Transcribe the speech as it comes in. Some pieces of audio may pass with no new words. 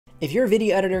If you're a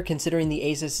video editor considering the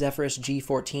Asus Zephyrus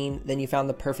G14, then you found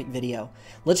the perfect video.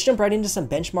 Let's jump right into some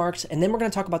benchmarks, and then we're going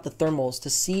to talk about the thermals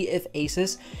to see if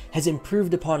Asus has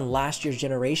improved upon last year's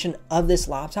generation of this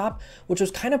laptop, which was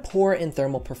kind of poor in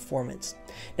thermal performance.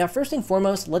 Now, first and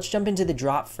foremost, let's jump into the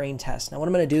drop frame test. Now, what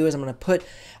I'm going to do is I'm going to put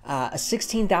a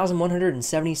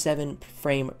 16,177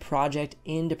 frame project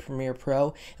into Premiere Pro.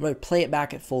 I'm going to play it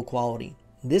back at full quality.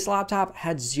 This laptop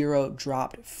had 0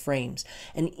 dropped frames,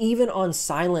 and even on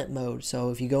silent mode. So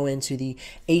if you go into the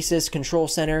Asus Control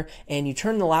Center and you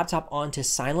turn the laptop on to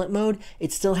silent mode,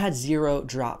 it still had 0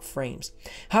 drop frames.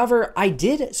 However, I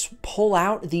did pull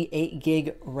out the 8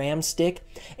 gig RAM stick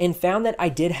and found that I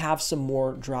did have some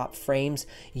more drop frames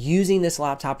using this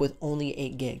laptop with only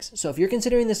 8 gigs. So if you're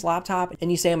considering this laptop and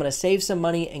you say, I'm going to save some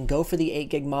money and go for the 8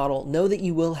 gig model, know that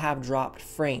you will have dropped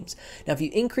frames. Now, if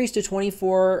you increase to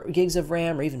 24 gigs of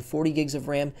RAM or even 40 gigs of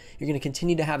RAM, you're going to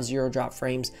continue to have 0 drop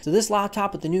frames. So this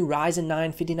laptop with the new Ryzen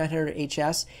 9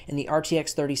 5900HS and the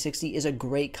RTX 3060 is a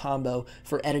great combo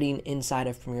for editing inside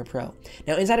of Premiere Pro.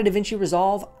 Now, inside of DaVinci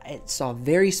Resolve, it saw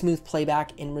very smooth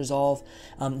playback in Resolve.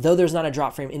 Though there's not a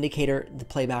drop frame indicator, the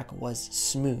playback was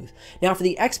smooth. Now, for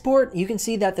the export, you can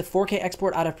see that the 4K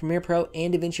export out of Premiere Pro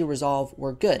and DaVinci Resolve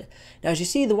were good. Now, as you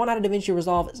see, the one out of DaVinci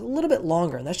Resolve is a little bit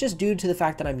longer, and that's just due to the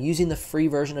fact that I'm using the free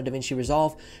version of DaVinci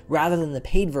Resolve rather than the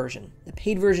paid version. The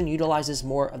paid version utilizes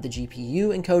more of the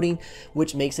GPU encoding,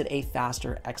 which makes it a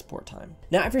faster export time.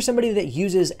 Now, if you're somebody that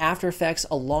uses After Effects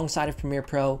alongside of Premiere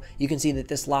Pro, you can see that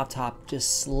this laptop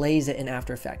just slays it in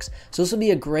After Effects. So this will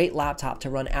be a great laptop to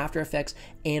run After Effects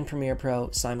and Premiere Pro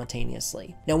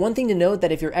simultaneously. Now, one thing to note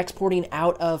that if you're exporting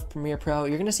out of Premiere Pro,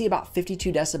 you're gonna see about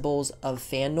 52 decibels of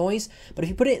fan noise, but if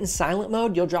you put it in silent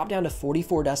mode, you'll drop down to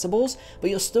 44 decibels, but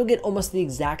you'll still get almost the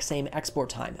exact same export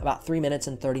time, about 3 minutes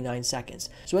and 39 seconds.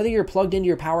 So whether you're plugged into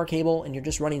your power cable and you're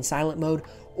just running silent mode,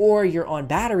 or you're on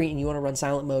battery and you want to run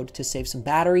silent mode to save some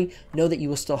battery, know that you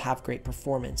will still have great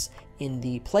performance in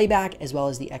the playback as well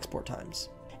as the export times.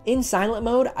 In silent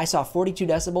mode, I saw 42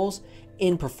 decibels,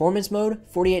 in performance mode,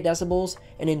 48 decibels,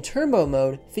 and in turbo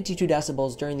mode, 52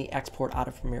 decibels during the export out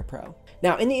of Premiere Pro.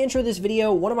 Now, in the intro of this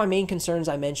video, one of my main concerns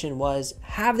I mentioned was,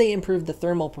 have they improved the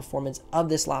thermal performance of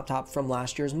this laptop from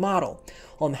last year's model?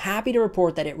 Well, I'm happy to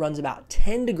report that it runs about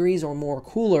 10 degrees or more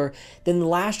cooler than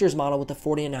last year's model with the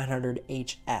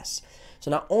 4900HS. So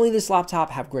not only does this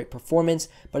laptop have great performance,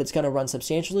 but it's going to run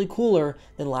substantially cooler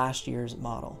than last year's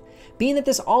model. Being that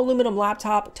this all aluminum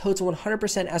laptop totes a 100%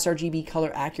 sRGB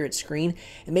color accurate screen,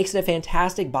 it makes it a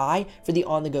fantastic buy for the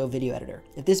on-the-go video editor.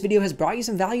 If this video has brought you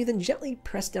some value, then gently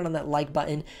press down on that like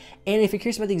button. And if you're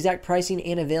curious about the exact pricing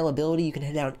and availability, you can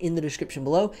head down in the description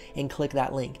below and click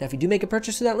that link. Now, if you do make a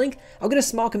purchase through that link, I'll get a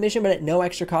small commission, but at no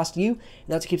extra cost to you. And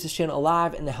that's what keeps this channel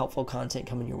alive and the helpful content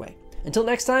coming your way. Until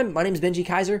next time, my name is Benji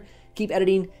Kaiser. Keep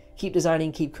editing, keep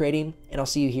designing, keep creating, and I'll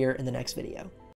see you here in the next video.